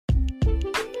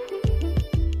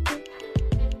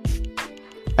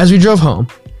As we drove home,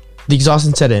 the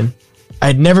exhaustion set in. I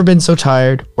had never been so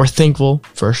tired or thankful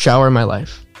for a shower in my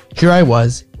life. Here I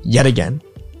was, yet again,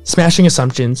 smashing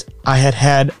assumptions I had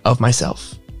had of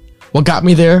myself. What got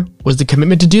me there was the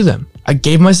commitment to do them. I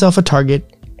gave myself a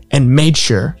target and made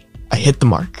sure I hit the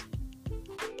mark.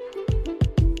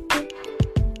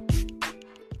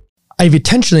 I've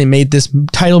intentionally made this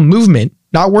title movement,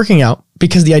 not working out,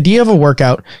 because the idea of a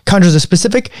workout conjures a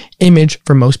specific image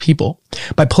for most people.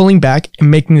 By pulling back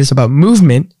and making this about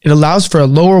movement, it allows for a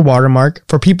lower watermark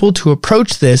for people to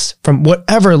approach this from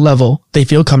whatever level they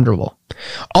feel comfortable.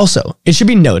 Also, it should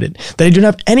be noted that I don't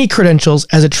have any credentials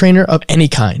as a trainer of any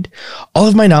kind. All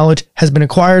of my knowledge has been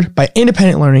acquired by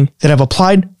independent learning that I've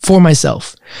applied for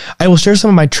myself. I will share some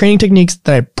of my training techniques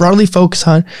that I broadly focus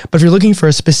on, but if you're looking for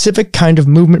a specific kind of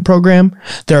movement program,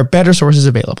 there are better sources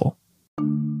available.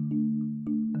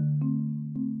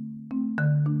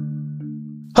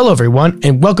 Hello everyone,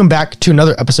 and welcome back to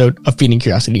another episode of Feeding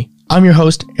Curiosity. I'm your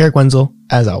host, Eric Wenzel,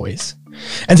 as always.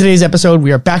 In today's episode,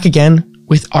 we are back again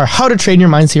with our How to Train Your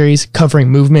Mind series covering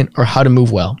movement or how to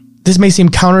move well. This may seem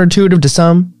counterintuitive to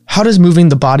some. How does moving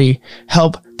the body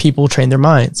help people train their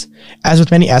minds? As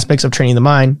with many aspects of training the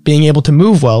mind, being able to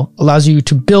move well allows you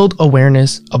to build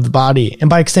awareness of the body and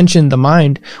by extension the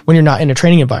mind when you're not in a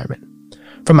training environment.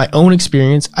 From my own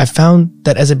experience, I've found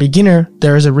that as a beginner,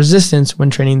 there is a resistance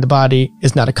when training the body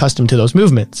is not accustomed to those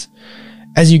movements.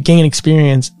 As you gain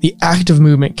experience, the act of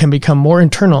movement can become more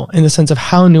internal in the sense of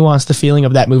how nuanced the feeling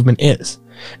of that movement is.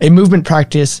 A movement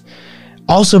practice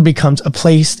also becomes a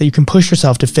place that you can push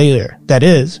yourself to failure that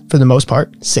is, for the most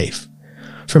part, safe.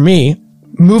 For me,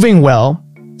 moving well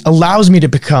allows me to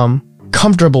become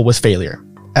comfortable with failure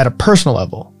at a personal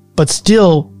level, but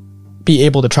still be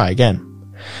able to try again.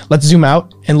 Let's zoom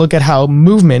out and look at how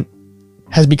movement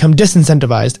has become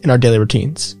disincentivized in our daily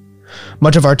routines.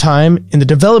 Much of our time in the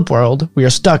developed world, we are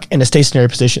stuck in stationary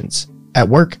positions. At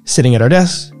work, sitting at our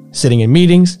desks, sitting in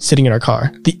meetings, sitting in our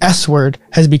car. The S word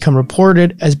has become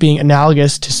reported as being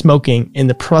analogous to smoking in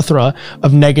the plethora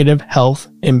of negative health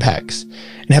impacts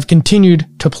and have continued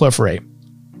to proliferate.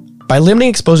 By limiting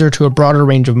exposure to a broader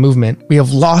range of movement, we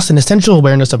have lost an essential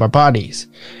awareness of our bodies.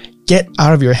 Get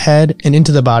out of your head and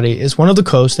into the body is one of the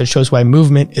quotes that shows why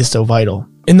movement is so vital.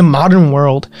 In the modern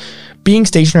world, being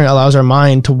stationary allows our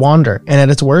mind to wander and at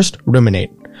its worst,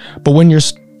 ruminate. But when you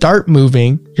start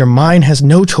moving, your mind has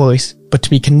no choice but to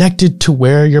be connected to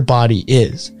where your body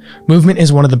is. Movement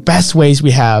is one of the best ways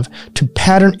we have to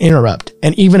pattern interrupt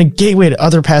and even a gateway to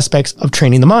other aspects of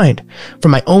training the mind.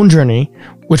 From my own journey,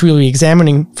 which we will be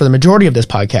examining for the majority of this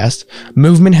podcast,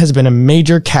 movement has been a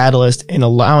major catalyst in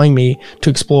allowing me to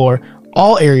explore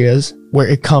all areas where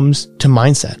it comes to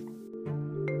mindset.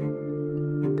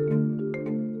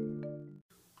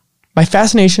 My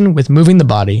fascination with moving the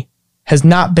body has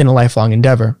not been a lifelong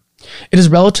endeavor. It is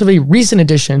a relatively recent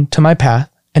addition to my path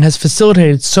and has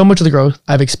facilitated so much of the growth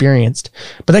I've experienced.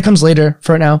 But that comes later.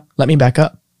 For now, let me back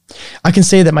up. I can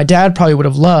say that my dad probably would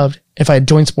have loved if I had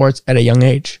joined sports at a young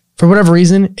age. For whatever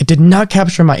reason, it did not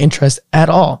capture my interest at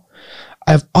all.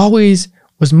 I've always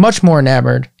was much more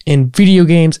enamored in video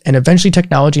games and eventually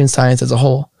technology and science as a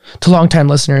whole. To longtime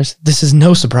listeners, this is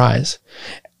no surprise.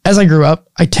 As I grew up,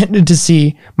 I tended to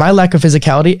see my lack of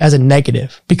physicality as a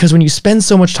negative because when you spend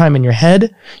so much time in your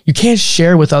head, you can't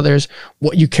share with others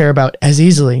what you care about as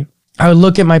easily. I would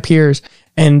look at my peers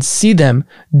and see them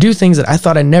do things that I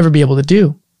thought I'd never be able to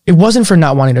do. It wasn't for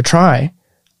not wanting to try.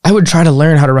 I would try to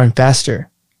learn how to run faster.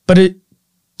 But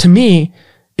to me,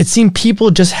 it seemed people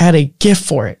just had a gift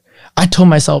for it. I told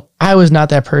myself I was not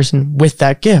that person with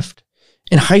that gift.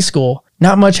 In high school,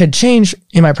 not much had changed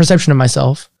in my perception of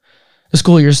myself. The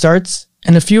school year starts,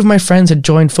 and a few of my friends had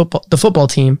joined the football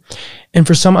team, and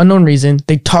for some unknown reason,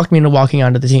 they talked me into walking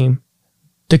onto the team.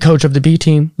 The coach of the B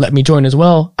team let me join as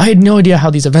well. I had no idea how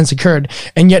these events occurred,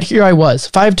 and yet here I was,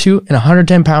 5'2" and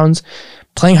 110 pounds,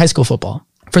 playing high school football.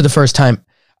 For the first time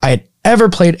I had ever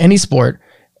played any sport,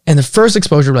 and the first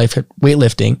exposure to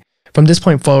weightlifting. From this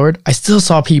point forward, I still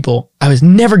saw people I was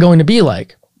never going to be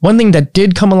like. One thing that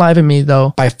did come alive in me,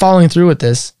 though, by following through with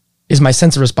this, is my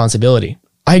sense of responsibility.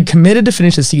 I had committed to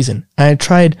finish the season, and I had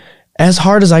tried as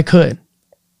hard as I could.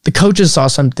 The coaches saw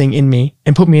something in me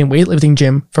and put me in weightlifting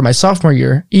gym for my sophomore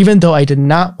year, even though I did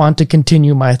not want to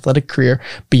continue my athletic career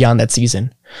beyond that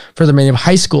season. For the remainder of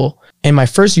high school and my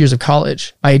first years of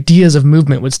college, my ideas of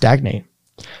movement would stagnate.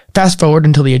 Fast forward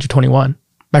until the age of 21.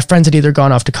 My friends had either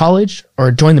gone off to college or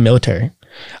joined the military.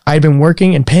 I had been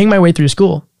working and paying my way through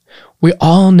school. We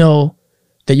all know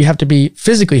that you have to be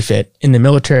physically fit in the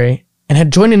military and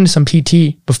had joined into some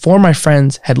PT before my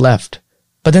friends had left.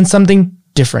 But then something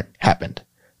different happened.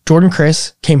 Jordan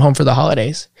Chris came home for the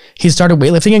holidays. He started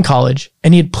weightlifting in college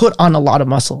and he had put on a lot of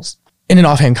muscles. In an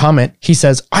offhand comment, he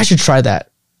says, I should try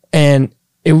that. And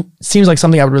it seems like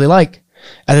something I would really like.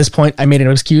 At this point, I made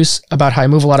an excuse about how I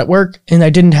move a lot at work and I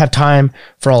didn't have time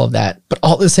for all of that. But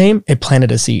all the same, it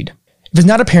planted a seed. If it's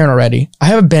not apparent already, I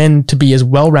have been to be as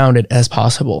well-rounded as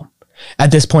possible.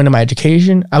 At this point in my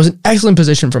education, I was in excellent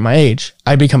position for my age. I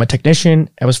had become a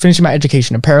technician. I was finishing my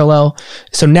education in parallel.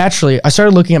 So naturally, I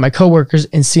started looking at my coworkers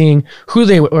and seeing who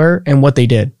they were and what they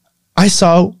did. I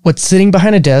saw what sitting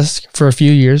behind a desk for a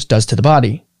few years does to the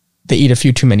body. They eat a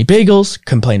few too many bagels,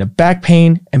 complain of back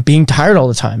pain, and being tired all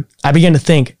the time. I began to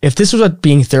think, if this was what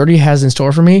being 30 has in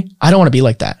store for me, I don't want to be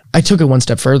like that. I took it one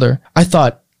step further. I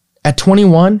thought, at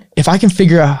 21, if I can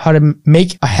figure out how to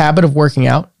make a habit of working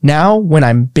out now when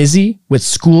I'm busy with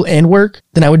school and work,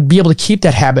 then I would be able to keep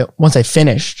that habit once I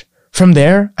finished. From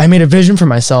there, I made a vision for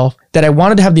myself that I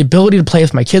wanted to have the ability to play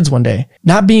with my kids one day,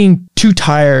 not being too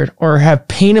tired or have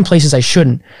pain in places I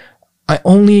shouldn't. I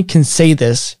only can say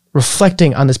this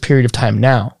reflecting on this period of time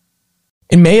now.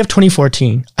 In May of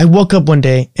 2014, I woke up one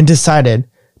day and decided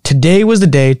today was the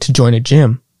day to join a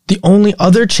gym. The only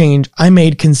other change I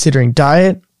made considering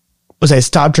diet was I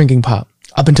stopped drinking pop.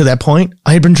 Up until that point,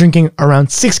 I had been drinking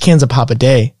around 6 cans of pop a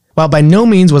day. While by no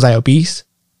means was I obese,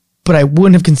 but I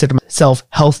wouldn't have considered myself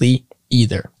healthy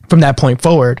either. From that point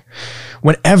forward,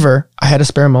 whenever I had a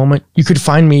spare moment, you could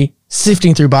find me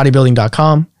sifting through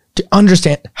bodybuilding.com to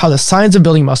understand how the science of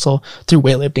building muscle through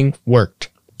weightlifting worked.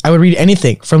 I would read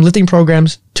anything from lifting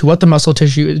programs to what the muscle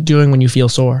tissue is doing when you feel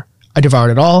sore. I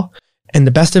devoured it all. And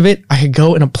the best of it, I could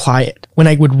go and apply it. When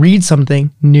I would read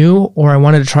something new or I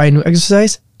wanted to try a new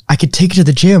exercise, I could take it to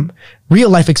the gym. Real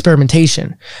life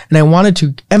experimentation. And I wanted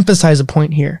to emphasize a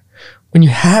point here. When you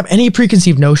have any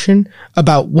preconceived notion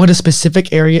about what a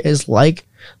specific area is like,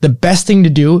 the best thing to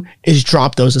do is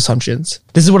drop those assumptions.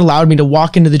 This is what allowed me to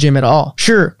walk into the gym at all.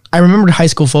 Sure, I remembered high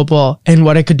school football and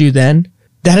what I could do then.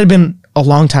 That had been a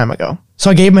long time ago. So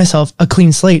I gave myself a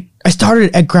clean slate. I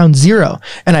started at ground zero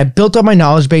and I built up my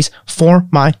knowledge base for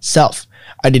myself.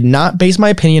 I did not base my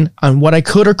opinion on what I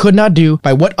could or could not do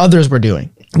by what others were doing.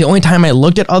 The only time I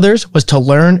looked at others was to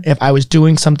learn if I was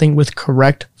doing something with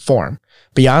correct form.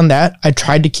 Beyond that, I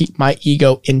tried to keep my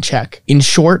ego in check. In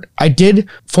short, I did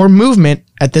for movement.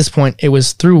 At this point, it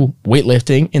was through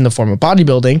weightlifting in the form of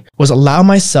bodybuilding, was allow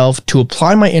myself to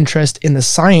apply my interest in the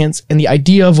science and the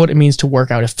idea of what it means to work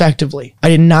out effectively. I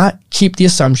did not keep the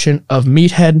assumption of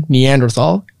meathead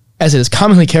Neanderthal, as it is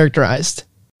commonly characterized.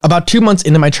 About 2 months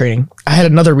into my training, I had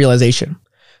another realization.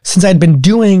 Since I had been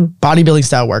doing bodybuilding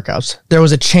style workouts, there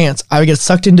was a chance I would get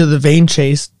sucked into the vain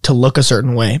chase to look a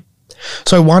certain way.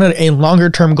 So I wanted a longer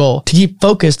term goal to keep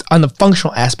focused on the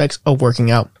functional aspects of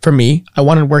working out. For me, I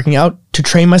wanted working out to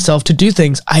train myself to do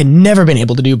things I had never been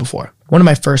able to do before. One of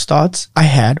my first thoughts I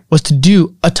had was to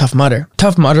do a Tough Mudder.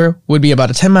 Tough Mudder would be about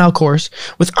a 10-mile course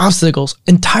with obstacles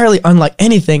entirely unlike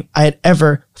anything I had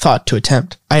ever thought to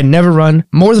attempt. I had never run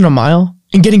more than a mile,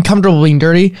 and getting comfortable being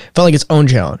dirty felt like its own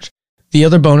challenge. The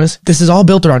other bonus, this is all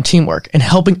built around teamwork and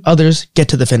helping others get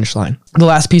to the finish line. The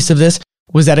last piece of this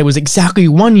was that it was exactly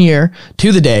 1 year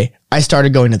to the day I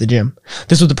started going to the gym.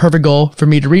 This was the perfect goal for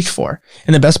me to reach for.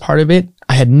 And the best part of it,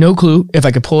 I had no clue if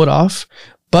I could pull it off,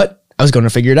 but I was going to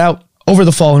figure it out. Over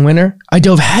the fall and winter, I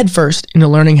dove headfirst into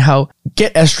learning how to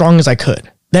get as strong as I could.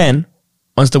 Then,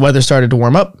 once the weather started to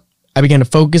warm up, I began to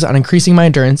focus on increasing my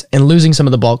endurance and losing some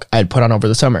of the bulk I had put on over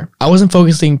the summer. I wasn't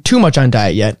focusing too much on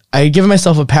diet yet. I had given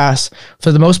myself a pass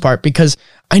for the most part because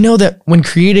I know that when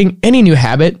creating any new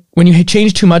habit, when you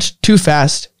change too much too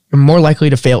fast, you're more likely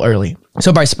to fail early.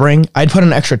 So by spring, I'd put on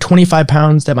an extra 25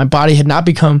 pounds that my body had not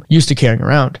become used to carrying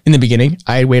around. In the beginning,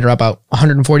 I had weighed about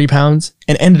 140 pounds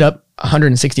and ended up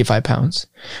 165 pounds.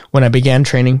 When I began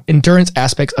training endurance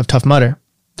aspects of Tough Mudder,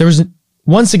 there was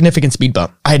one significant speed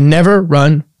bump. I had never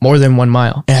run more than 1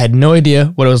 mile, and I had no idea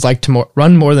what it was like to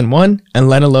run more than one, and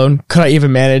let alone could I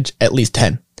even manage at least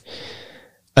 10.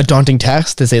 A daunting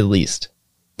task, to say the least.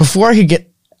 Before I could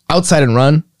get outside and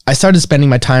run, I started spending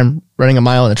my time running a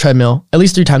mile on the treadmill at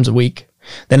least 3 times a week.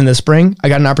 Then in the spring, I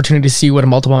got an opportunity to see what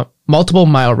a multiple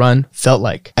mile run felt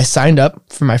like. I signed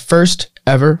up for my first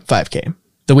ever 5K.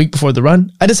 The week before the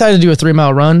run, I decided to do a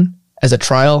 3-mile run as a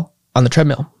trial on the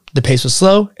treadmill. The pace was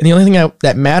slow, and the only thing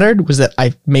that mattered was that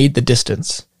I made the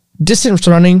distance. Distance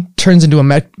running turns into a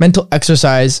mental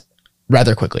exercise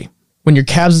rather quickly. When your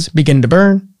calves begin to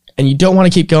burn, and you don't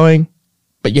want to keep going,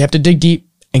 but you have to dig deep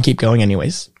and keep going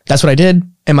anyways. That's what I did,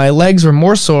 and my legs were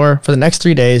more sore for the next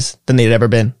 3 days than they'd ever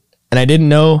been. And I didn't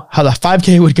know how the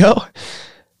 5K would go,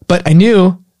 but I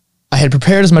knew I had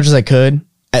prepared as much as I could.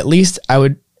 At least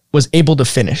I was able to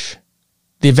finish.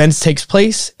 The event takes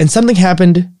place, and something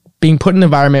happened being put in an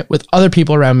environment with other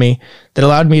people around me that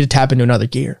allowed me to tap into another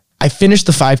gear. I finished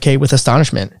the 5K with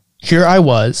astonishment. Here I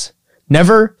was,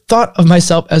 never thought of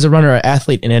myself as a runner or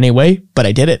athlete in any way, but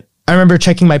I did it. I remember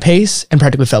checking my pace and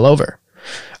practically fell over.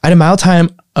 I had a mile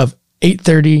time of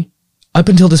 8:30. Up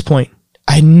until this point,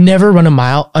 I had never run a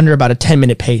mile under about a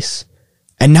 10-minute pace.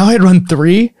 And now I had run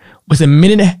 3 with a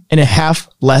minute and a half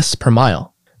less per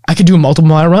mile. I could do a multiple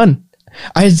mile run.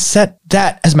 I had set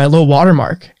that as my low water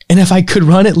mark. And if I could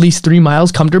run at least 3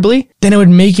 miles comfortably, then I would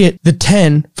make it the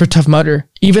 10 for Tough Mudder,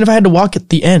 even if I had to walk at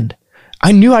the end.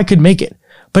 I knew I could make it.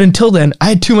 But until then, I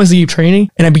had 2 months to keep training,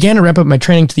 and I began to ramp up my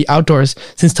training to the outdoors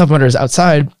since Tough Mudder is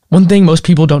outside. One thing most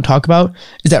people don't talk about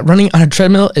is that running on a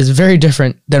treadmill is very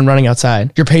different than running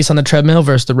outside. Your pace on the treadmill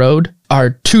versus the road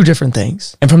are 2 different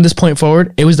things. And from this point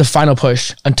forward, it was the final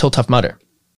push until Tough Mudder.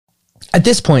 At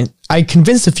this point, I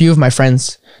convinced a few of my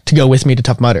friends to go with me to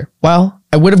Tough Mudder. While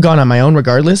I would have gone on my own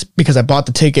regardless because I bought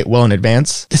the ticket well in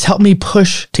advance, this helped me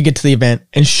push to get to the event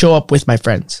and show up with my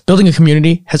friends. Building a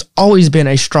community has always been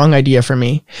a strong idea for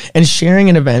me, and sharing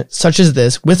an event such as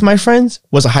this with my friends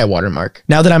was a high watermark.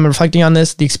 Now that I'm reflecting on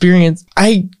this, the experience,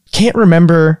 I can't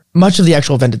remember much of the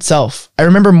actual event itself. I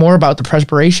remember more about the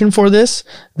preparation for this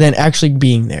than actually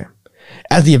being there.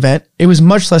 At the event, it was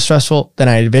much less stressful than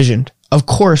I had envisioned. Of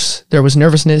course, there was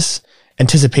nervousness,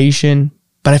 anticipation,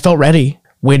 but I felt ready,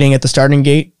 waiting at the starting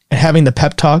gate and having the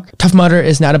pep talk. Tough Mudder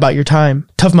is not about your time.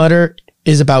 Tough Mudder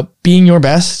is about being your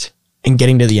best and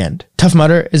getting to the end. Tough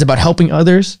Mudder is about helping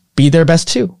others be their best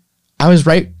too. I was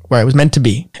right where I was meant to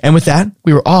be. And with that,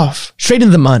 we were off, straight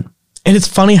into the mud. And it's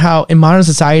funny how in modern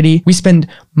society, we spend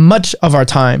much of our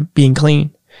time being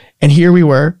clean. And here we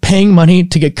were, paying money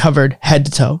to get covered head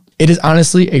to toe. It is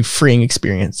honestly a freeing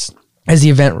experience. As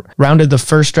the event rounded the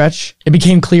first stretch, it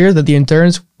became clear that the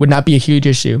endurance would not be a huge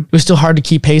issue. It was still hard to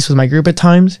keep pace with my group at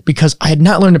times because I had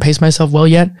not learned to pace myself well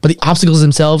yet, but the obstacles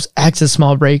themselves act as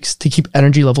small breaks to keep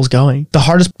energy levels going. The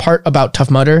hardest part about Tough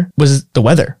Mudder was the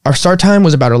weather. Our start time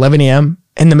was about 11 a.m.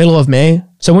 in the middle of May,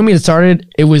 so when we had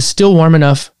started, it was still warm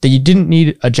enough that you didn't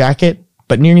need a jacket,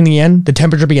 but nearing the end, the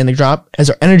temperature began to drop as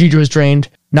our energy was drained,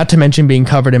 not to mention being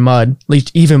covered in mud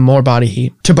leaked even more body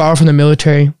heat. To borrow from the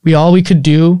military, all we could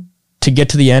do to get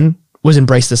to the end was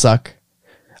embrace the suck.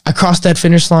 I crossed that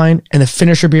finish line, and the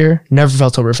finisher beer never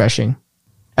felt so refreshing.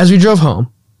 As we drove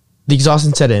home, the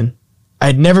exhaustion set in. I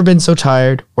had never been so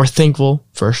tired or thankful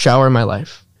for a shower in my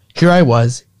life. Here I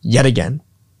was, yet again,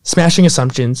 smashing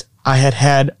assumptions I had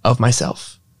had of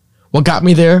myself. What got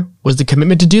me there was the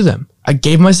commitment to do them. I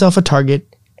gave myself a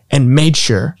target and made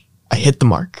sure I hit the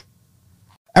mark.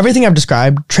 Everything I've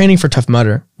described, training for Tough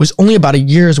Mudder, was only about a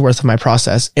year's worth of my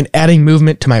process in adding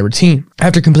movement to my routine.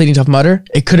 After completing Tough Mudder,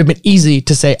 it could have been easy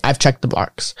to say I've checked the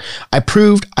box. I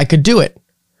proved I could do it.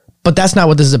 But that's not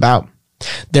what this is about.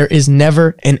 There is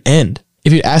never an end.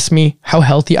 If you'd ask me how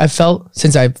healthy I've felt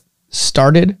since I've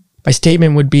started, my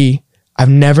statement would be, I've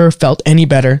never felt any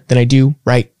better than I do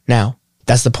right now.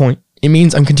 That's the point. It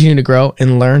means I'm continuing to grow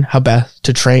and learn how best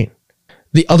to train.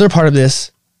 The other part of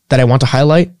this that I want to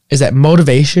highlight is that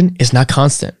motivation is not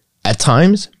constant. At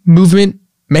times, movement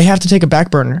may have to take a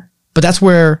back burner, but that's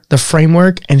where the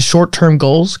framework and short-term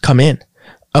goals come in.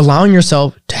 Allowing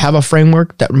yourself to have a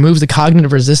framework that removes the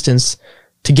cognitive resistance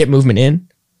to get movement in.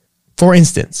 For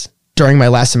instance, during my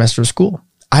last semester of school,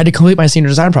 I had to complete my senior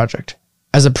design project.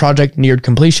 As the project neared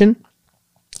completion,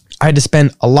 I had to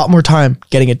spend a lot more time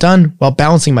getting it done while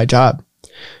balancing my job.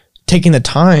 Taking the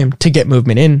time to get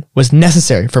movement in was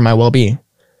necessary for my well-being.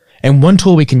 And one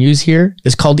tool we can use here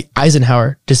is called the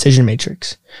Eisenhower Decision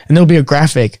Matrix. And there'll be a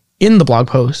graphic in the blog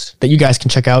post that you guys can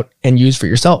check out and use for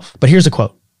yourself. But here's a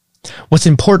quote. What's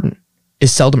important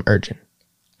is seldom urgent.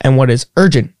 And what is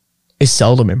urgent is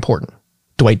seldom important.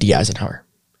 Dwight D. Eisenhower.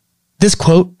 This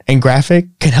quote and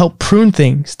graphic can help prune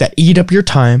things that eat up your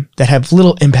time that have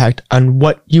little impact on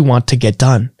what you want to get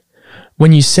done.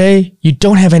 When you say you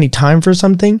don't have any time for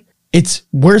something, it's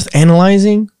worth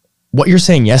analyzing what you're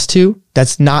saying yes to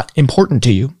that's not important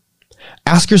to you.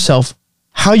 Ask yourself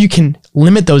how you can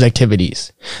limit those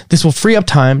activities. This will free up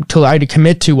time to allow you to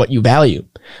commit to what you value.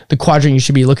 The quadrant you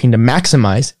should be looking to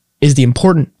maximize is the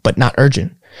important but not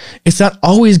urgent. It's not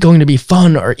always going to be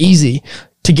fun or easy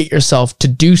to get yourself to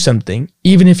do something,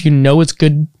 even if you know it's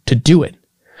good to do it.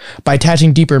 By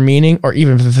attaching deeper meaning or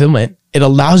even fulfillment, it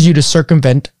allows you to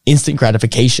circumvent instant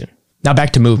gratification. Now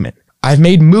back to movement. I've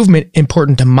made movement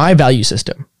important to my value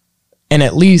system and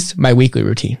at least my weekly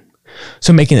routine.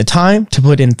 So making the time to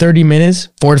put in 30 minutes,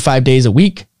 4 to 5 days a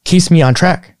week keeps me on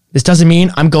track. This doesn't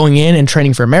mean I'm going in and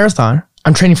training for a marathon.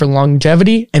 I'm training for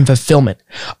longevity and fulfillment.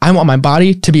 I want my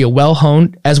body to be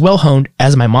well-honed as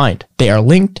my mind. They are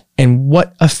linked, and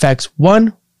what affects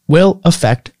one will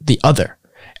affect the other.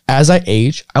 As I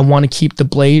age, I want to keep the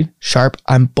blade sharp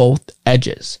on both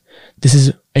edges. This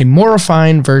is a more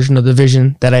refined version of the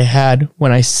vision that I had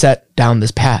when I set down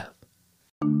this path.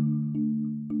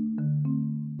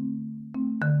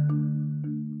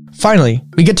 Finally,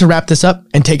 we get to wrap this up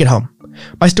and take it home.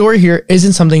 My story here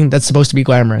isn't something that's supposed to be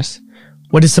glamorous.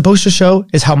 What it's supposed to show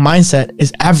is how mindset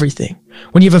is everything.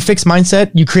 When you have a fixed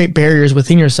mindset, you create barriers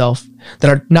within yourself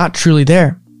that are not truly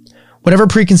there. Whatever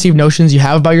preconceived notions you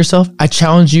have about yourself, I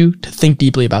challenge you to think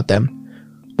deeply about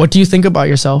them. What do you think about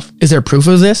yourself? Is there proof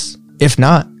of this? If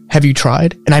not, have you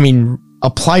tried? And I mean,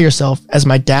 apply yourself as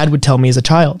my dad would tell me as a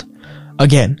child.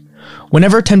 Again,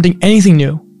 whenever attempting anything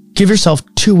new, give yourself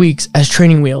 2 weeks as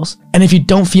training wheels. And if you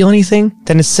don't feel anything,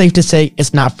 then it's safe to say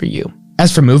it's not for you.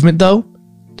 As for movement though,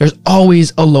 there's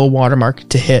always a low watermark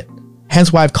to hit.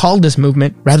 Hence why I've called this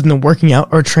movement rather than working out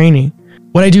or training.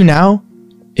 What I do now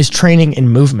is training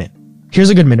and movement. Here's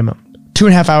a good minimum.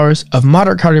 2.5 hours of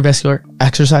moderate cardiovascular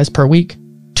exercise per week,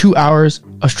 2 hours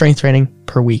of strength training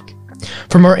per week.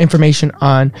 For more information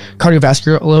on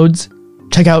cardiovascular loads,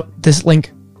 check out this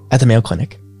link at the Mayo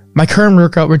Clinic. My current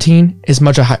workout routine is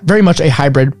very much a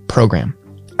hybrid program.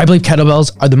 I believe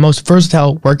kettlebells are the most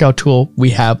versatile workout tool we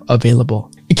have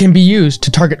available. It can be used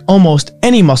to target almost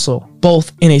any muscle,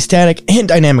 both in a static and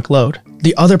dynamic load.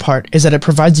 The other part is that it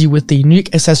provides you with the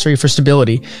unique accessory for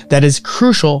stability that is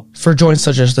crucial for joints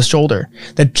such as the shoulder,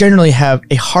 that generally have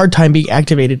a hard time being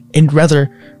activated in rather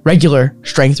regular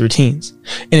strength routines.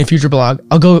 In a future blog,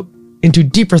 I'll go into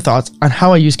deeper thoughts on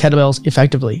how I use kettlebells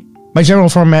effectively. My general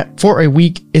format for a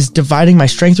week is dividing my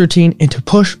strength routine into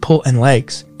push, pull, and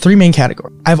legs. 3 main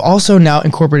categories. I've also now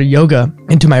incorporated yoga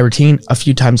into my routine a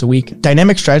few times a week.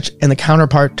 Dynamic stretch and the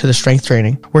counterpart to the strength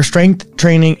training. Where strength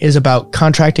training is about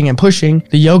contracting and pushing,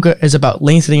 the yoga is about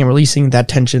lengthening and releasing that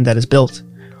tension that is built.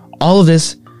 All of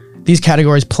these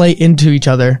categories play into each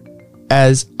other.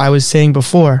 As I was saying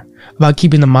before about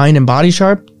keeping the mind and body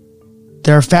sharp,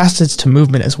 there are facets to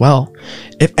movement as well.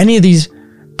 If any of these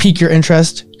pique your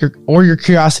interest or your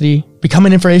curiosity, become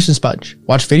an information sponge.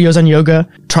 Watch videos on yoga,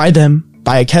 try them,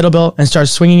 buy a kettlebell, and start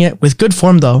swinging it with good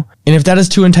form though. And if that is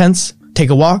too intense, take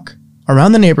a walk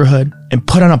around the neighborhood and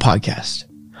put on a podcast.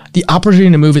 The opportunity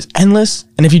to move is endless,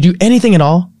 and if you do anything at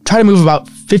all, try to move about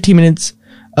 15 minutes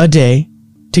a day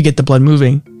to get the blood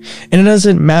moving. And it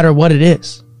doesn't matter what it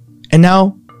is. And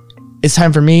now, it's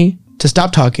time for me to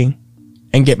stop talking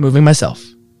and get moving myself.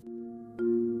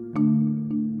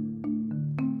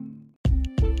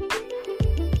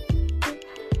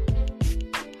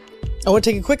 I want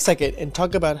to take a quick second and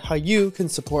talk about how you can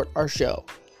support our show.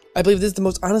 I believe this is the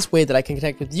most honest way that I can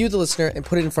connect with you, the listener, and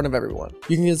put it in front of everyone.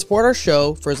 You can support our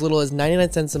show for as little as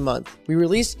 99 cents a month. We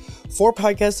release 4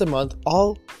 podcasts a month,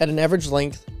 all at an average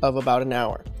length of about an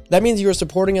hour. That means you are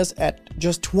supporting us at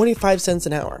just 25 cents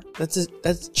an hour.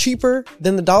 That's cheaper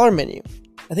than the dollar menu.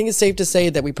 I think it's safe to say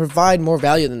that we provide more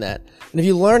value than that. And if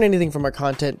you learn anything from our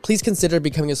content, please consider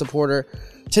becoming a supporter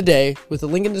today with the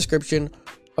link in the description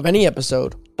of any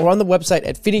episode or on the website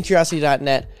at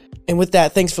feedingcuriosity.net. And with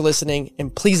that, thanks for listening,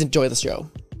 and please enjoy the show.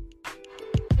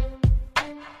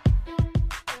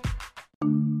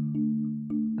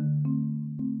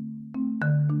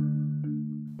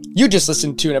 You just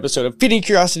listened to an episode of Feeding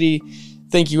Curiosity.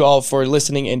 Thank you all for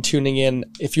listening and tuning in.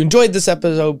 If you enjoyed this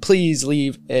episode, please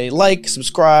leave a like,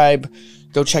 subscribe,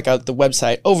 go check out the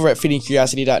website over at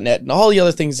feedingcuriosity.net and all the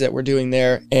other things that we're doing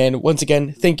there. And once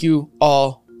again, thank you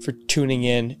all for tuning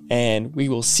in, and we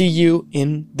will see you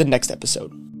in the next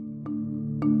episode.